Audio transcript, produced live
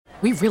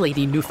We really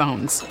need new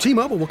phones.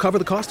 T-Mobile will cover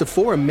the cost of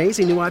 4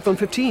 amazing new iPhone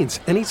 15s,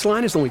 and each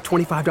line is only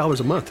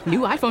 $25 a month. New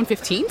iPhone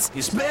 15s?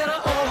 It's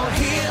better over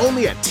here.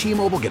 Only at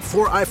T-Mobile, get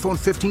 4 iPhone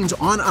 15s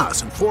on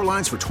us and 4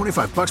 lines for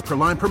 $25 per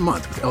line per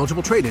month with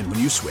eligible trade-in when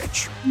you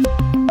switch.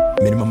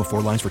 Minimum of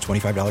 4 lines for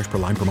 $25 per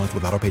line per month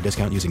with autopay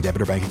discount using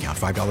debit or bank account.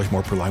 $5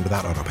 more per line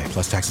without autopay,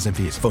 plus taxes and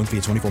fees. Phone fee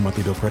at 24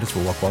 monthly bill credits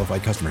for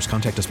well-qualified customers.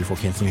 Contact us before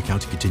canceling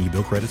account to continue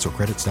bill credits or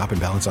credit stop and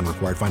balance on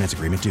required finance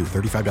agreement due.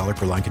 $35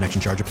 per line connection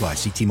charge applies.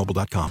 See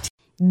T-Mobile.com.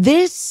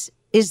 This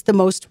is the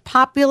most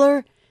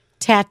popular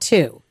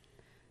tattoo.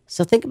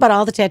 So think about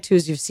all the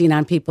tattoos you've seen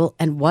on people,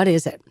 and what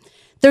is it?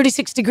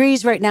 36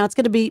 degrees right now. It's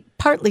going to be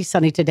partly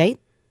sunny today.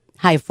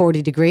 High of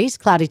 40 degrees.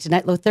 Cloudy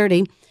tonight, low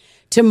 30.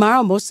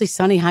 Tomorrow, mostly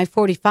sunny, high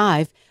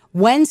 45.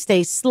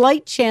 Wednesday,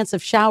 slight chance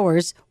of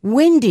showers.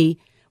 Windy.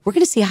 We're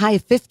going to see a high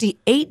of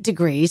 58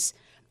 degrees.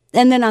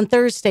 And then on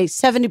Thursday,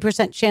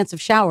 70% chance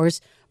of showers,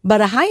 but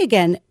a high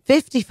again,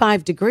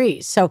 55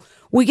 degrees. So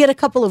we get a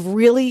couple of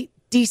really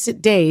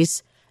decent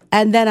days.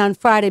 And then on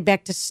Friday,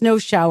 back to snow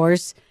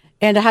showers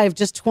and a high of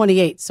just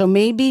 28. So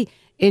maybe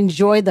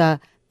enjoy the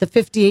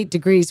 58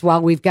 degrees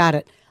while we've got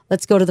it.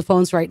 Let's go to the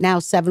phones right now,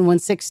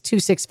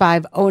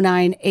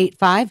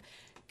 716-265-0985.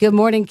 Good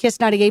morning, Kiss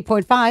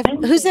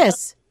 98.5. Who's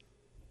this?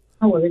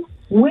 Hi,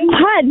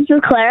 this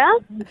is Clara.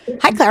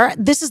 Hi, Clara.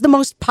 This is the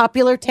most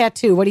popular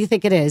tattoo. What do you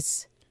think it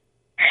is?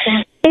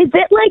 Is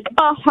it like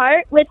a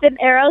heart with an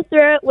arrow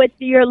through it with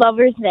your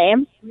lover's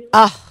name?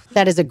 Oh,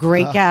 that is a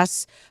great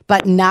guess,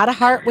 but not a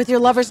heart with your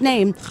lover's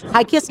name.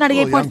 Hi, Kiss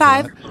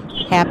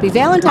 98.5. Happy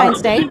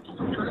Valentine's Day.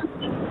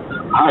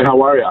 Hi,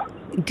 how are you?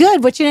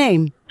 Good. What's your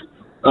name?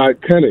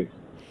 Kenny.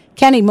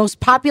 Kenny,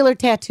 most popular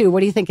tattoo. What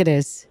do you think it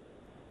is?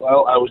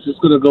 Well, I was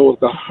just going to go with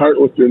the heart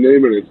with your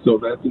name in it, so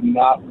that did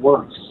not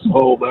work.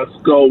 So let's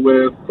go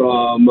with,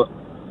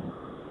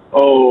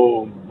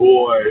 oh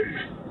boy.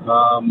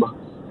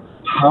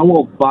 How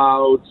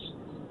about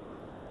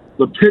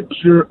the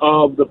picture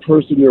of the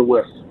person you're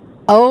with?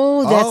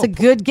 Oh, that's a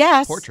good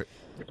guess. Portrait.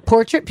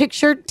 Portrait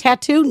picture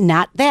tattoo,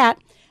 not that.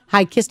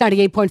 Hi, Kiss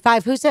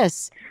 98.5. Who's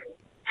this?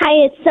 Hi,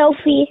 it's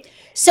Sophie.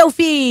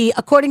 Sophie,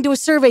 according to a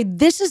survey,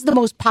 this is the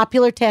most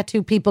popular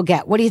tattoo people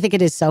get. What do you think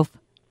it is, Soph?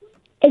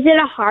 Is it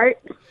a heart?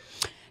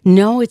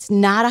 No, it's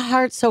not a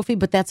heart, Sophie,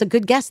 but that's a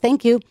good guess.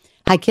 Thank you.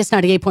 Hi, Kiss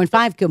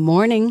 98.5. Good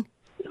morning.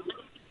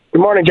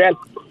 Good morning, Jen.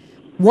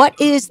 What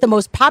is the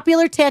most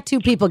popular tattoo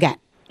people get?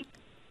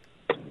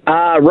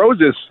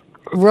 Roses.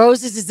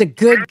 Roses is a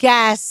good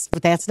guess,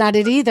 but that's not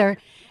it either.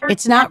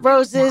 It's not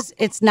roses.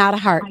 It's not a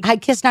heart. Hi,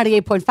 Kiss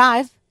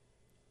 98.5.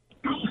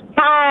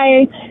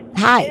 Hi.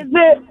 Hi. Is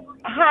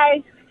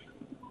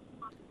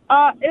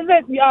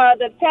it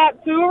the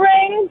tattoo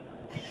ring?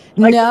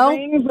 Like no.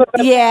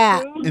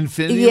 Yeah.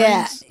 Infinity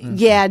rings?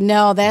 Yeah,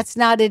 no, that's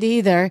not it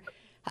either.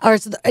 Or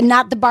it's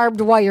not the barbed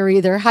wire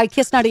either. Hi,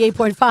 Kiss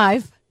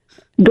 98.5.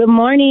 Good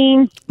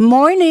morning.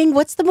 Morning.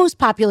 What's the most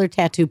popular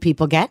tattoo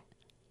people get?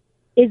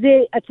 Is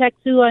it a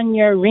tattoo on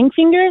your ring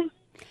finger?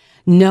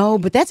 No,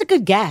 but that's a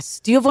good guess.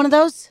 Do you have one of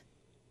those?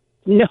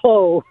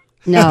 No.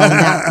 No.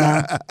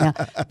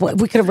 Well,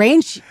 we could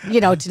arrange,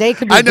 today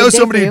could be I know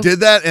somebody who did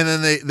that, and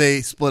then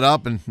they split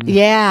up. And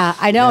yeah,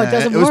 I know. It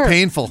doesn't work. It was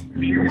painful.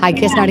 Hi,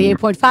 Kiss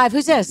 98.5.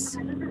 Who's this?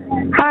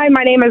 Hi,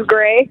 my name is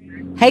Gray.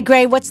 Hey,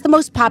 Gray, what's the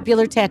most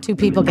popular tattoo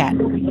people get?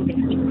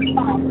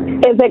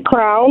 Is it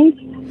crowns?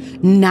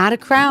 Not a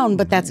crown,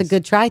 but that's a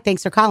good try.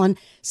 Thanks for calling.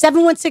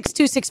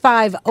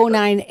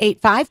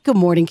 716-265-0985. Good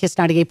morning, Kiss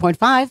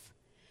 98.5.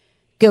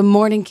 Good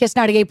morning, Kiss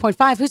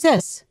 98.5. Who's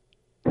this?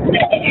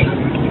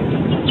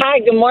 Hi,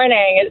 good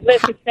morning.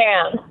 This is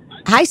Sam.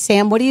 Hi,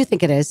 Sam. What do you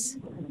think it is?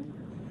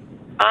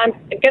 I'm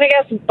going to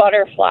guess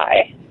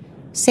butterfly.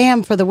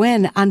 Sam for the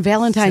win on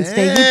Valentine's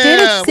Day. You did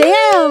it,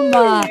 Sam.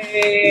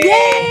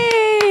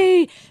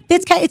 Yay.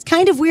 It's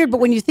kind of weird,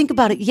 but when you think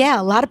about it, yeah,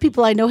 a lot of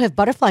people I know have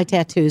butterfly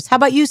tattoos. How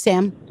about you,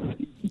 Sam?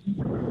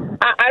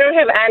 I don't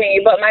have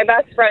any, but my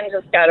best friend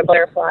just got a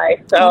butterfly.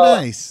 So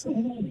nice.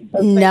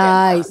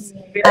 Nice.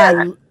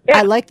 Yeah.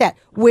 I like that.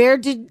 Where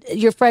did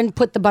your friend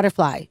put the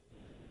butterfly?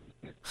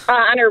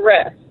 On her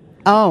wrist.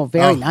 Oh,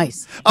 very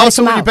nice. Oh,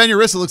 so when you bend your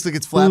wrist, it looks like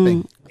it's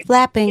flapping.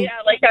 Flapping. Yeah,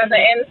 like on the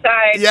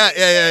inside.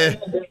 Yeah.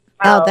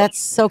 Oh, that's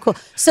so cool.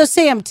 So,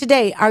 Sam,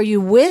 today, are you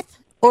with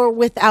or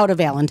without a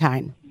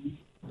Valentine?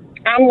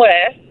 I'm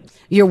with.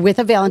 You're with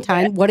a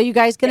Valentine. What are you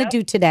guys going to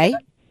do today?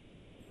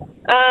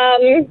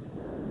 Probably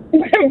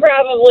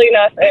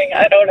nothing.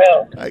 I don't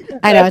know.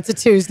 I know, it's a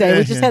Tuesday.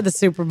 We just had the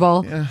Super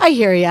Bowl. Yeah. I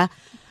hear you.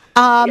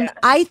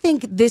 I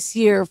think this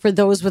year, for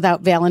those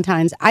without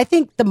Valentines, I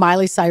think the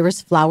Miley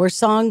Cyrus Flower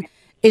song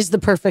is the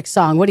perfect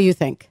song. What do you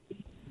think?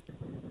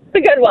 It's a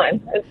good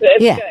one. It's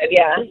good, yeah.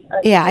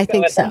 Yeah, I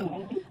think so.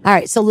 All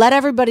right, so let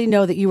everybody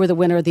know that you were the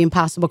winner of the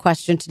impossible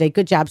question today.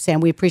 Good job,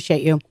 Sam. We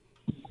appreciate you.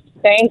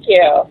 Thank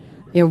you.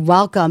 You're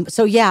welcome.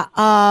 So, yeah,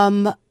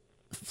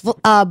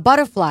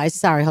 butterflies.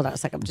 Sorry, hold on a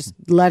second. I'm just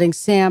letting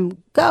Sam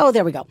go.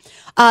 There we go.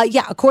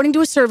 According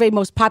to a survey,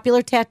 most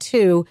popular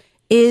tattoo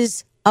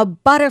is a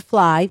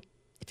butterfly.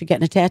 If you're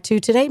getting a tattoo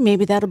today,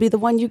 maybe that'll be the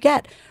one you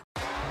get.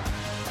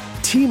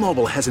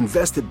 T-Mobile has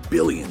invested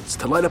billions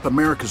to light up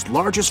America's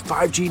largest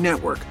 5G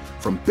network,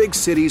 from big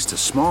cities to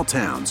small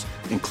towns,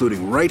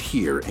 including right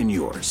here in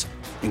yours.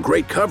 And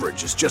great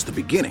coverage is just the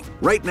beginning.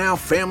 Right now,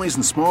 families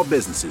and small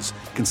businesses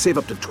can save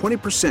up to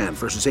 20%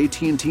 versus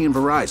AT&T and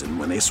Verizon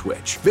when they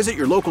switch. Visit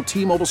your local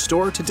T-Mobile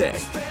store today.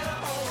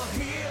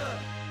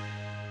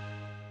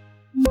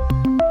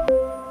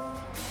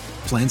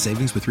 Plan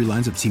savings with 3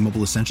 lines of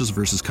T-Mobile Essentials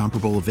versus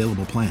comparable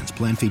available plans.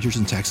 Plan features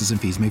and taxes and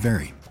fees may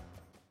vary.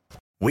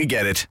 We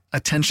get it.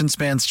 Attention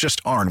spans just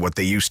aren't what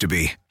they used to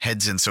be.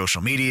 Heads in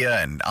social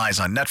media and eyes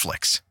on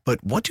Netflix.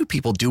 But what do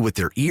people do with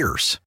their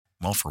ears?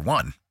 Well, for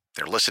one,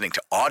 they're listening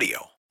to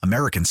audio.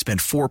 Americans spend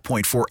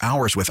 4.4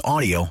 hours with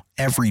audio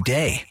every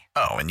day.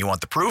 Oh, and you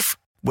want the proof?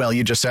 Well,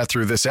 you just sat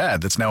through this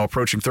ad that's now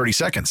approaching 30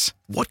 seconds.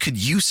 What could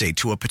you say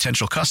to a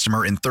potential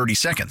customer in 30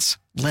 seconds?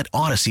 Let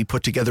Odyssey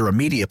put together a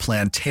media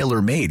plan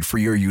tailor-made for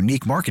your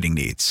unique marketing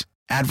needs.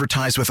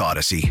 Advertise with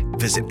Odyssey.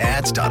 Visit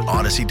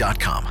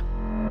ads.odyssey.com.